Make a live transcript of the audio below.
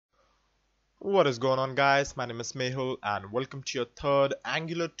What is going on, guys? My name is Mehul and welcome to your third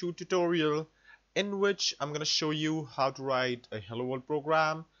Angular 2 tutorial in which I'm going to show you how to write a Hello World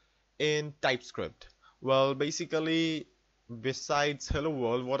program in TypeScript. Well, basically, besides Hello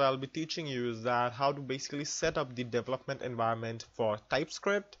World, what I'll be teaching you is that how to basically set up the development environment for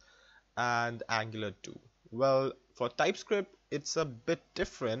TypeScript and Angular 2. Well, for TypeScript, it's a bit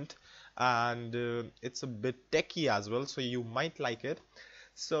different and it's a bit techy as well, so you might like it.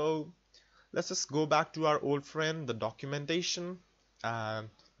 So let's just go back to our old friend, the documentation, and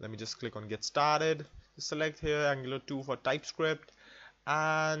let me just click on get started. Just select here Angular 2 for TypeScript,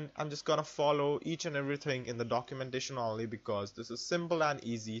 and I'm just gonna follow each and everything in the documentation only because this is simple and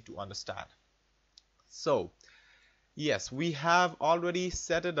easy to understand. So yes, we have already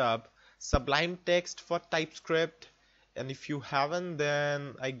set it up, Sublime text for TypeScript, and if you haven't,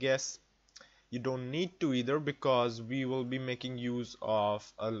 then I guess you don't need to either because we will be making use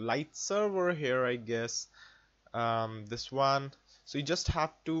of a light server here, I guess. This one. So you just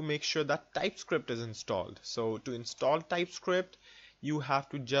have to make sure that TypeScript is installed. So to install TypeScript, you have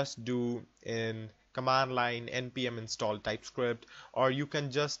to just do in command line npm install TypeScript, or you can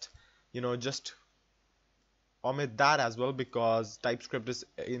just just omit that as well because TypeScript is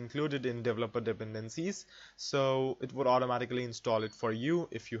included in developer dependencies, so it would automatically install it for you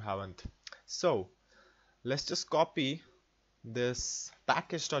if you haven't. So let's just copy this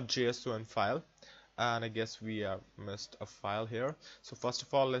package.json file, and I guess we have missed a file here. So first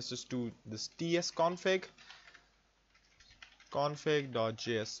of all, let's just do this tsconfig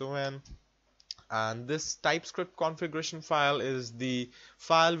config.json, and this TypeScript configuration file is the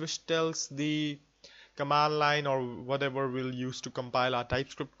file which tells the command line or whatever we'll use to compile our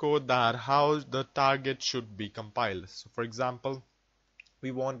TypeScript code that how the target should be compiled. So for example,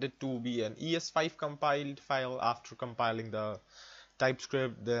 we want it to be an ES5 compiled file after compiling the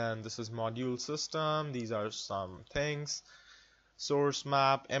TypeScript. Then this is module system, these are some things: source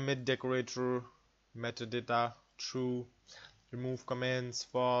map, emit decorator, metadata true, remove comments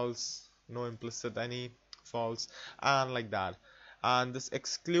false, no implicit any false, and like that. And this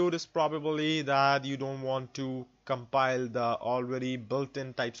exclude is probably that you don't want to compile the already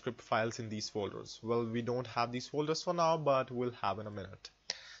built-in TypeScript files in these folders. Well, we don't have these folders for now, but we'll have in a minute.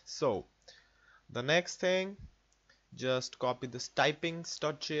 So the next thing, just copy this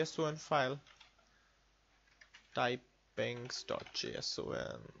typings.json file,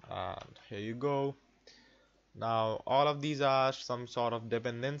 typings.json, and here you go. Now all of these are some sort of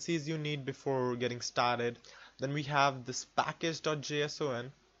dependencies you need before getting started. Then we have this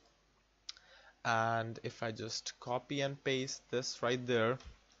package.json, and if I just copy and paste this right there,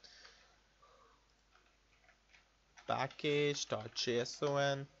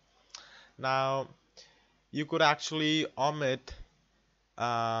 package.json. Now you could actually omit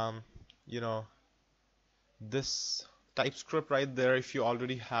um, you know this TypeScript right there if you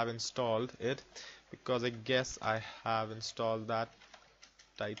already have installed it, because I guess I have installed that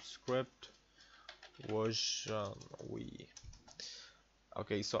TypeScript version.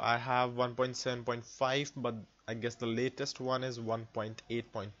 Okay, so I have 1.7.5, but I guess the latest one is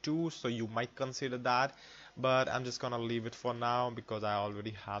 1.8.2, so you might consider that, but I'm just gonna leave it for now because I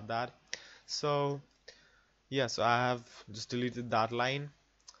already have that. So yeah, so I have just deleted that line,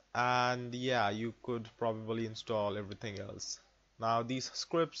 and yeah, you could probably install everything else. Now these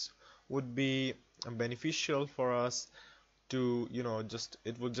scripts would be beneficial for us to just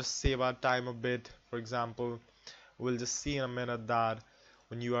it will just save our time a bit. For example, we'll just see in a minute that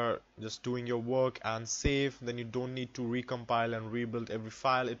when you are just doing your work and save, then you don't need to recompile and rebuild every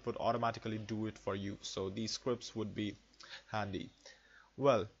file. It would automatically do it for you, so these scripts would be handy.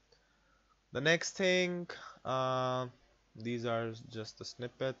 Well, the next thing, these are just the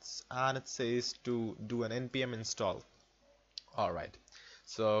snippets, and it says to do an npm install. Alright,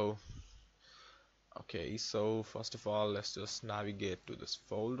 so okay, so first of all, let's just navigate to this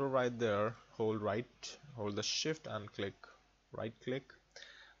folder right there, hold the shift and click right click,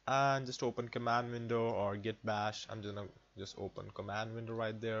 and just open command window or git bash. I'm gonna just open command window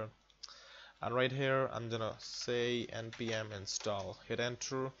right there, and right here I'm gonna say npm install, hit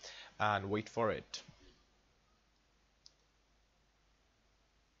enter and wait for it.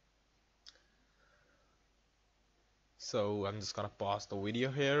 So I'm just gonna pause the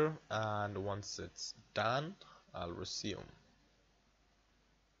video here, and once it's done, I'll resume.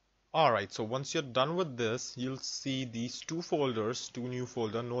 Alright, so once you're done with this, you'll see these two folders, two new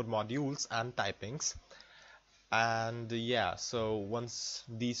folders, node modules and typings. And yeah, so once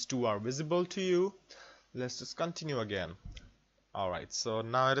these two are visible to you, let's just continue again. Alright, so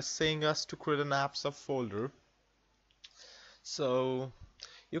now it is saying us to create an apps folder. So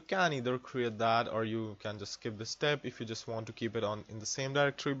You can either create that or you can just skip this step if you just want to keep it on in the same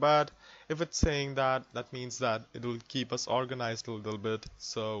directory. But if it's saying that, that means that it will keep us organized a little bit.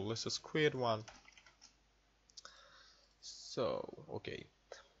 So let's just create one. So okay,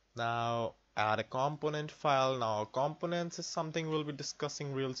 now add a component file. Now components is something we'll be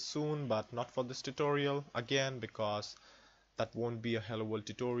discussing real soon, but not for this tutorial again, because that won't be a Hello World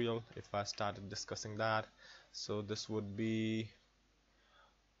tutorial if I started discussing that. So this would be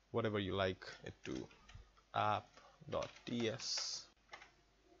whatever you like it to, app.ts.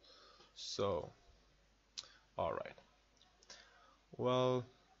 So alright, well,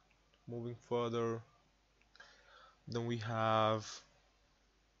 moving further, then we have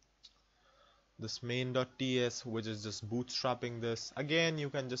this main.ts, which is just bootstrapping this. Again, you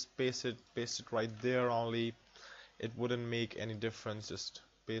can just paste it right there only. It wouldn't make any difference. Just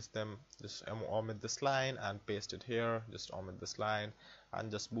paste them, just omit this line and paste it here, just omit this line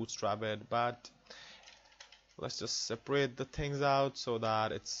and just bootstrap it. But let's just separate the things out so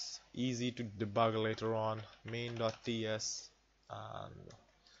that it's easy to debug later on. Main.ts, and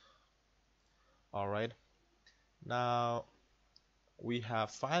alright, now we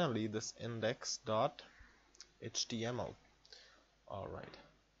have finally this index.html. Alright,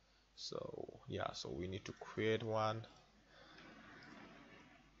 so yeah, so we need to create one,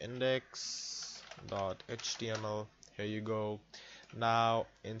 index.html. Here you go. Now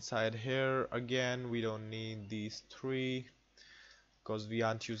inside here again, we don't need these three because we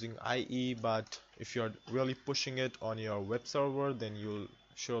aren't using IE, but if you're really pushing it on your web server, then you'll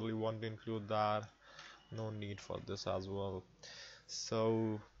surely want to include that. No need for this as well.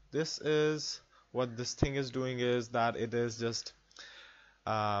 So this is what this thing is doing, is that it is just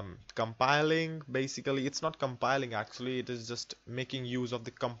compiling. Basically, it's not compiling actually, it is just making use of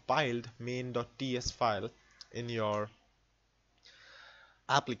the compiled main.ts file in your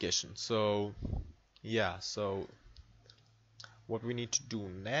application. So yeah, so what we need to do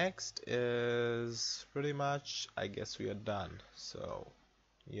next is pretty much, I guess we are done. So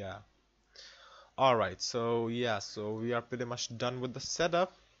yeah, alright, so yeah, so we are pretty much done with the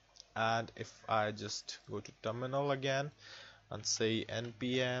setup. And if I just go to terminal again and say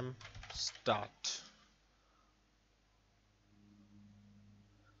npm start,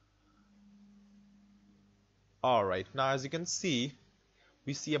 alright, now as you can see,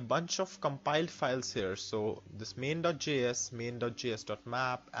 we see a bunch of compiled files here. So this main.js,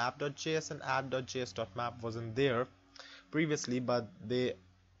 main.js.map, app.js and app.js.map wasn't there previously, but they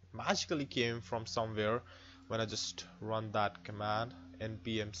magically came from somewhere when I just run that command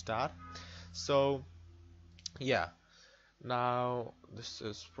npm start. So yeah, now this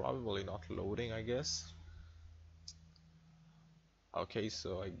is probably not loading, I guess. Okay,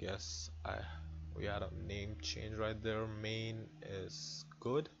 so I guess we had a name change right there. Main is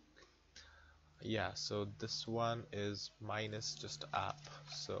good. Yeah, so this one is minus just app.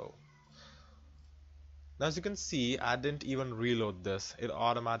 So now as you can see, I didn't even reload this. It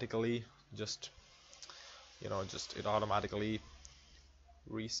automatically just, it automatically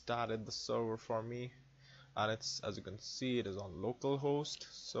restarted the server for me. And it's, as you can see, it is on localhost.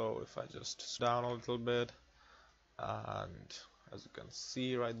 So if I just slow down a little bit, and as you can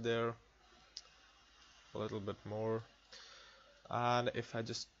see right there, a little bit more, and if I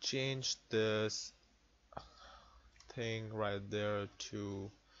just change this thing right there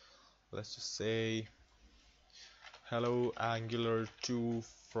to, let's just say, hello Angular 2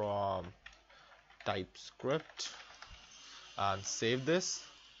 from TypeScript, and save this,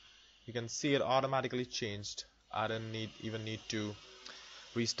 you can see it automatically changed. I didn't even need to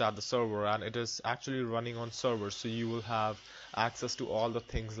restart the server, and it is actually running on server, so you will have access to all the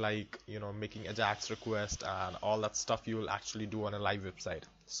things like making Ajax request and all that stuff you will actually do on a live website.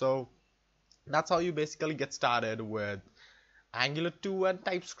 So that's how you basically get started with Angular 2 and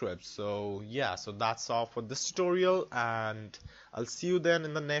TypeScript. So yeah, so that's all for this tutorial, and I'll see you then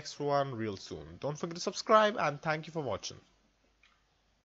in the next one real soon. Don't forget to subscribe, and thank you for watching.